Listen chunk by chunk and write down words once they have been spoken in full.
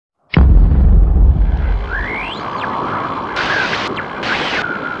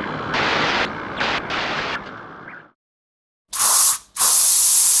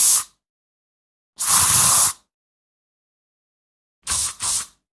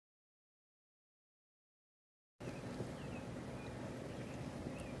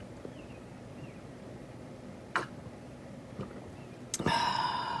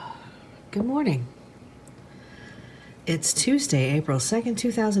Good morning. It's Tuesday, April 2nd,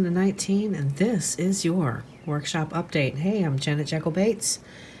 2019, and this is your workshop update. Hey, I'm Janet Jekyll Bates.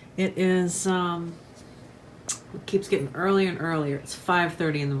 It is, it keeps getting earlier and earlier. It's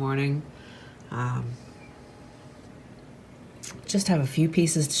 5:30 in the morning. Just have a few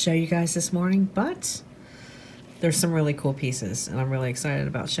pieces to show you guys this morning, but there's some really cool pieces, and I'm really excited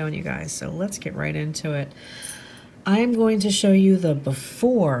about showing you guys. So let's get right into it. I'm going to show you the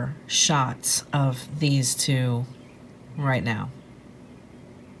before shots of these two right now.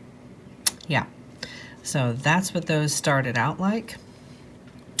 Yeah, so that's what those started out like,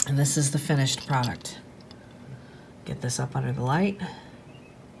 and this is the finished product. Get this up under the light.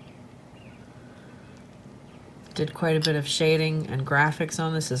 Did quite a bit of shading and graphics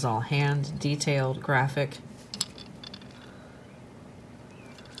on this. This is all hand detailed graphic.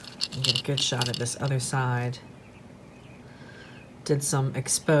 Get a good shot at this other side. Did some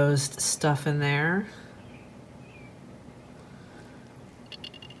exposed stuff in there.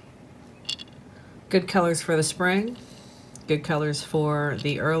 Good colors for the spring. Good colors for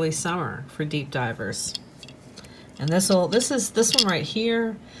the early summer for deep divers. And this one right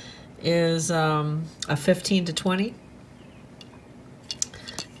here is a 15 to 20.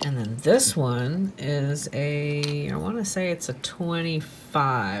 And then this one is I want to say it's a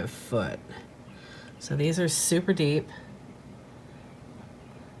 25 foot. So these are super deep.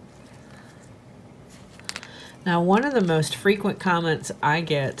 Now, one of the most frequent comments I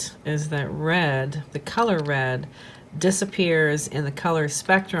get is that red, the color red, disappears in the color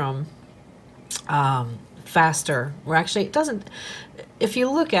spectrum faster. Or actually, it doesn't, if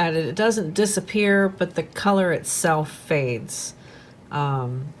you look at it, it doesn't disappear, but the color itself fades.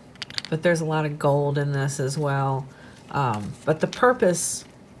 But there's a lot of gold in this as well. But the purpose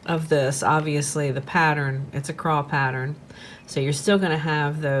of this, obviously, the pattern, it's a crawl pattern. So you're still going to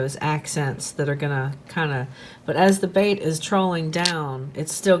have those accents that are going to kind of, but as the bait is trolling down,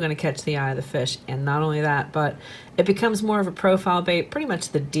 it's still going to catch the eye of the fish. And not only that, but it becomes more of a profile bait pretty much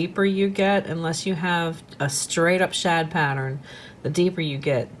the deeper you get, unless you have a straight up shad pattern. The deeper you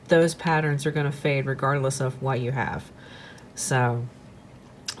get, those patterns are going to fade regardless of what you have. So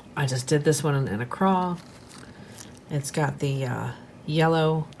I just did this one in a crawl. It's got the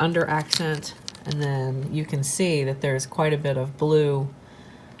yellow under accent. And then you can see that there's quite a bit of blue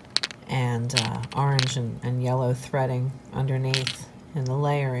and orange and yellow threading underneath in the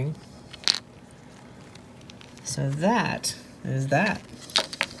layering. So that is that.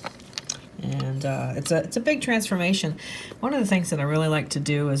 And it's a big transformation. One of the things that I really like to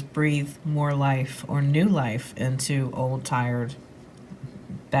do is breathe more life or new life into old, tired,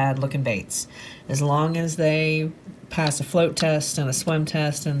 bad-looking baits. As long as they pass a float test and a swim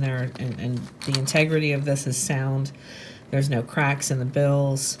test, and the integrity of this is sound. There's no cracks in the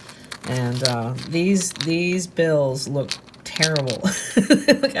bills, and these bills look terrible.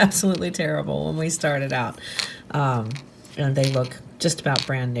 They look absolutely terrible when we started out, and they look just about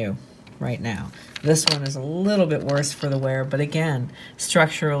brand new right now. This one is a little bit worse for the wear, but again,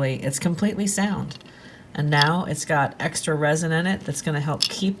 structurally, it's completely sound. And now it's got extra resin in it that's going to help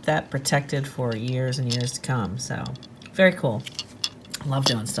keep that protected for years and years to come. So, very cool. Love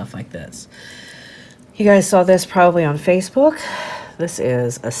doing stuff like this. You guys saw this probably on Facebook. This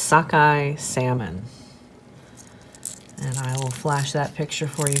is a Sockeye salmon. And I will flash that picture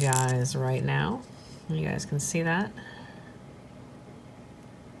for you guys right now. You guys can see that.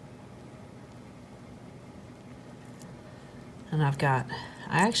 And I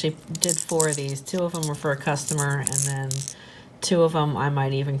actually did 4 of these. 2 of them were for a customer, and then 2 of them, I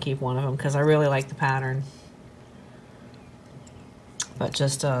might even keep 1 of them because I really like the pattern. But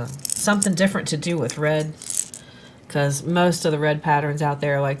just something different to do with red, because most of the red patterns out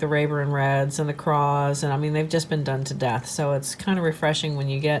there, like the Rayburn Reds and the Craws, and I mean, they've just been done to death. So it's kind of refreshing when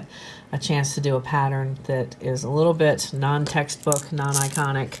you get a chance to do a pattern that is a little bit non-textbook,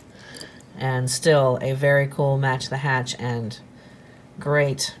 non-iconic, and still a very cool match the hatch and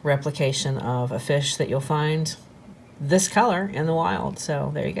great replication of a fish that you'll find this color in the wild. So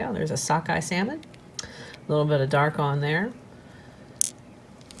there you go. There's a Sockeye salmon. A little bit of dark on there.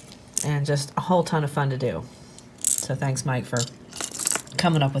 And just a whole ton of fun to do. So thanks, Mike, for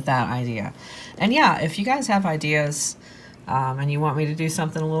coming up with that idea. And yeah, if you guys have ideas and you want me to do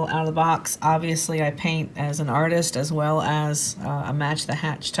something a little out of the box, obviously I paint as an artist as well as a match the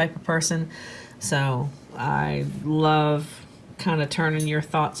hatch type of person. So I love kind of turning your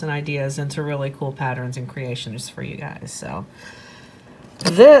thoughts and ideas into really cool patterns and creations for you guys. So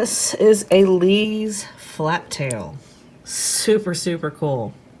this is a Lee's flaptail. Super, super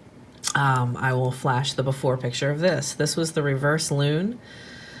cool. I will flash the before picture of this. This was the reverse loon.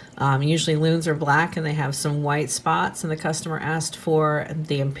 Usually loons are black and they have some white spots, and the customer asked for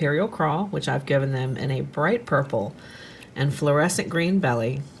the Imperial Crawl, which I've given them in a bright purple and fluorescent green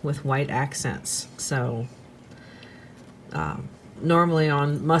belly with white accents. So normally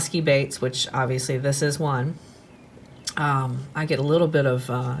on musky baits, which obviously this is one, I get a little bit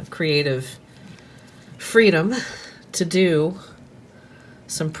of creative freedom to do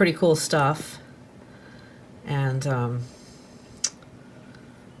some pretty cool stuff. And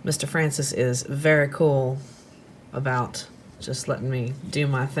Mr. Francis is very cool about just letting me do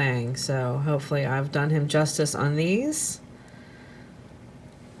my thing. So hopefully I've done him justice on these.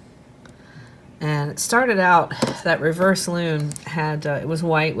 And it started out, that reverse loon had, it was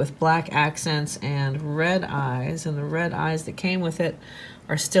white with black accents and red eyes. And the red eyes that came with it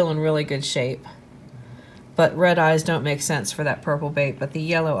are still in really good shape. But red eyes don't make sense for that purple bait, but the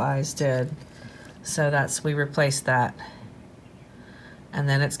yellow eyes did. So we replaced that. And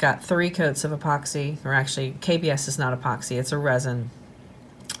then it's got 3 coats of epoxy, or actually KBS is not epoxy, it's a resin.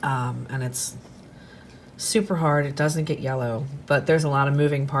 And it's super hard, it doesn't get yellow, but there's a lot of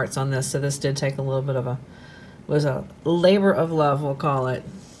moving parts on this, so this did take a little bit of was a labor of love, we'll call it,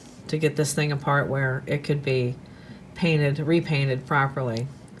 to get this thing apart where it could be painted, repainted properly.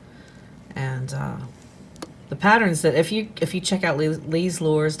 And the patterns that, if you check out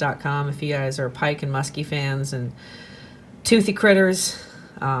leeslures.com, if you guys are pike and muskie fans and toothy critters,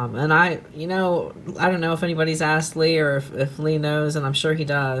 and I don't know if anybody's asked Lee or if Lee knows, and I'm sure he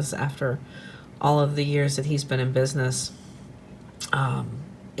does after all of the years that he's been in business,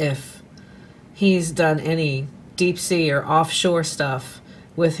 if he's done any deep sea or offshore stuff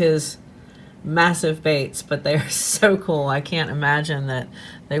with his massive baits, but they're so cool. I can't imagine that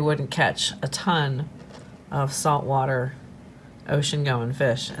they wouldn't catch a ton of saltwater ocean going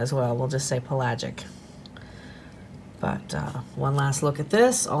fish as well. We'll just say pelagic. But one last look at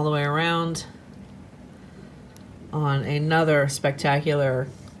this all the way around on another spectacular.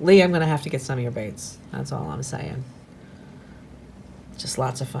 Lee, I'm going to have to get some of your baits. That's all I'm saying. Just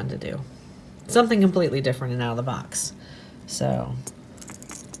lots of fun to do. Something completely different and out of the box. So,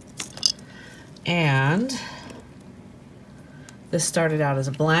 and this started out as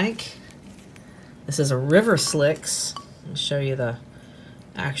a blank. This is a River Slicks. I'll show you the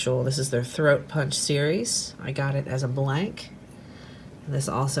actual, this is their Throat Punch series. I got it as a blank. This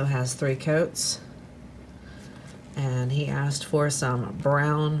also has 3 coats. And he asked for some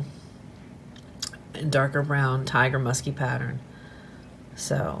brown and darker brown tiger musky pattern.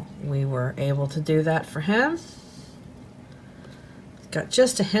 So we were able to do that for him. Got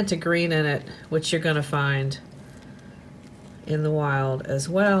just a hint of green in it, which you're going to find in the wild as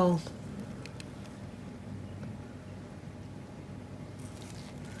well.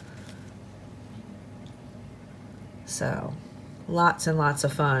 So lots and lots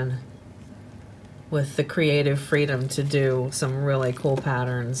of fun with the creative freedom to do some really cool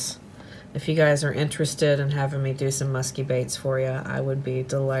patterns. If you guys are interested in having me do some musky baits for you, I would be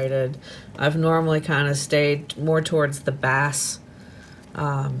delighted. I've normally kind of stayed more towards the bass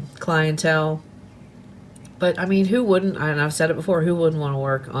clientele, but I mean, who wouldn't, and I've said it before, who wouldn't want to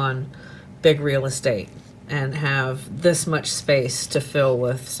work on big real estate and have this much space to fill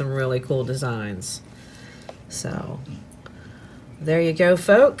with some really cool designs? So there you go,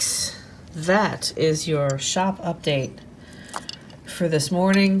 folks. That is your shop update for this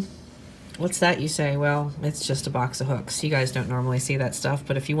morning. What's that, you say? Well, it's just a box of hooks. You guys don't normally see that stuff,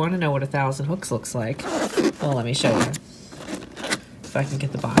 but if you want to know what 1,000 hooks looks like, well, let me show you. If I can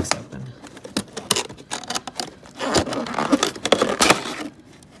get the box open.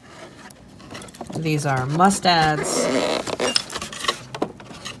 These are mustads.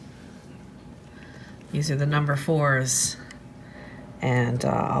 These are the number 4s. And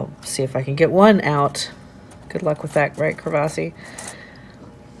I'll see if I can get one out. Good luck with that, right, Kravasi?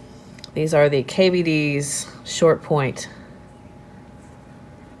 These are the KBD's short point,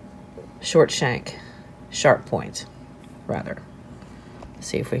 short shank, sharp point, rather.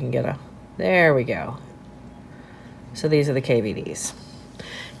 See if we can get a, there we go. So these are the KBD's.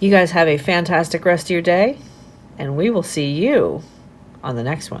 You guys have a fantastic rest of your day, and we will see you on the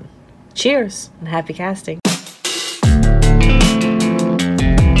next one. Cheers and happy casting.